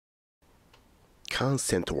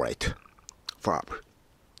Concentrate. Verb.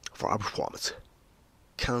 Verb forms.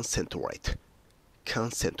 Concentrate.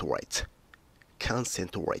 Concentrate.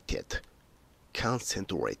 Concentrated.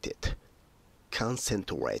 Concentrated.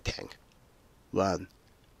 Concentrating. 1.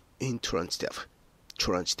 Intransitive.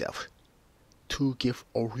 Transitive. To give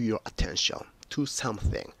all your attention to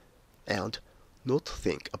something and not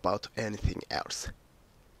think about anything else.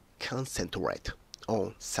 Concentrate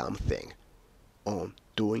on something. On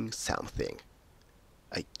doing something.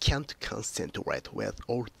 I can't concentrate with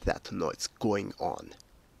all that noise going on.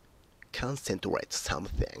 Concentrate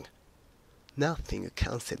something. Nothing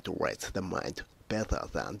concentrates the mind better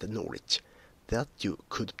than the knowledge that you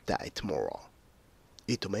could die tomorrow.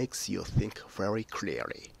 It makes you think very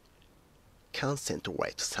clearly.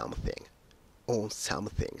 Concentrate something. On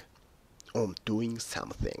something. On doing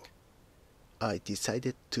something. I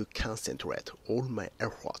decided to concentrate all my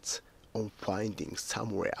efforts on finding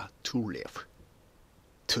somewhere to live.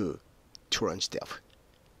 2. Transitive.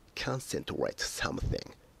 Concentrate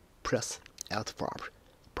something plus adverb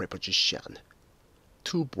preposition.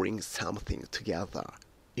 To bring something together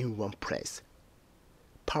in one place.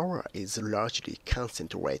 Power is largely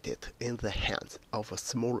concentrated in the hands of a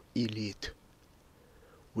small elite.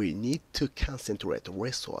 We need to concentrate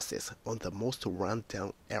resources on the most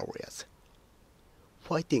run-down areas.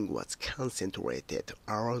 Fighting was concentrated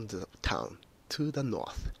around the town to the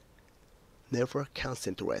north. Never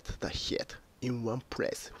concentrate the heat in one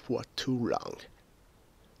place for too long.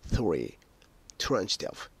 3.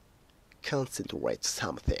 Transitive. Concentrate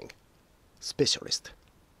something. Specialist.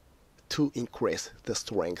 To increase the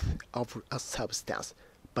strength of a substance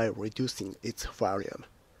by reducing its volume,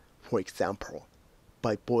 for example,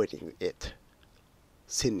 by boiling it.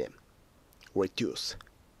 Synonym. Reduce.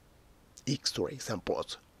 Extra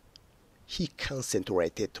examples. He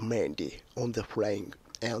concentrated mainly on the flying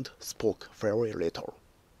and spoke very little.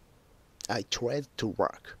 I tried to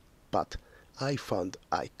work, but I found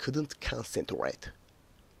I couldn't concentrate.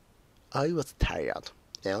 I was tired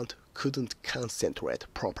and couldn't concentrate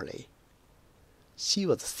properly. She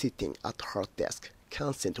was sitting at her desk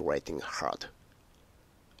concentrating hard.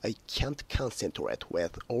 I can't concentrate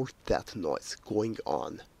with all that noise going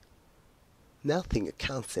on. Nothing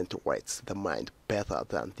concentrates the mind better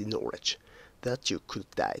than the knowledge that you could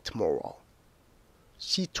die tomorrow.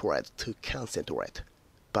 She tried to concentrate,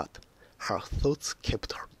 but her thoughts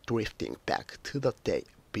kept drifting back to the day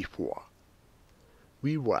before.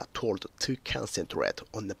 We were told to concentrate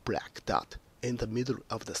on the black dot in the middle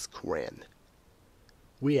of the screen.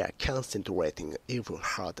 We are concentrating even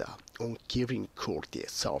harder on giving quality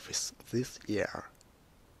service this year.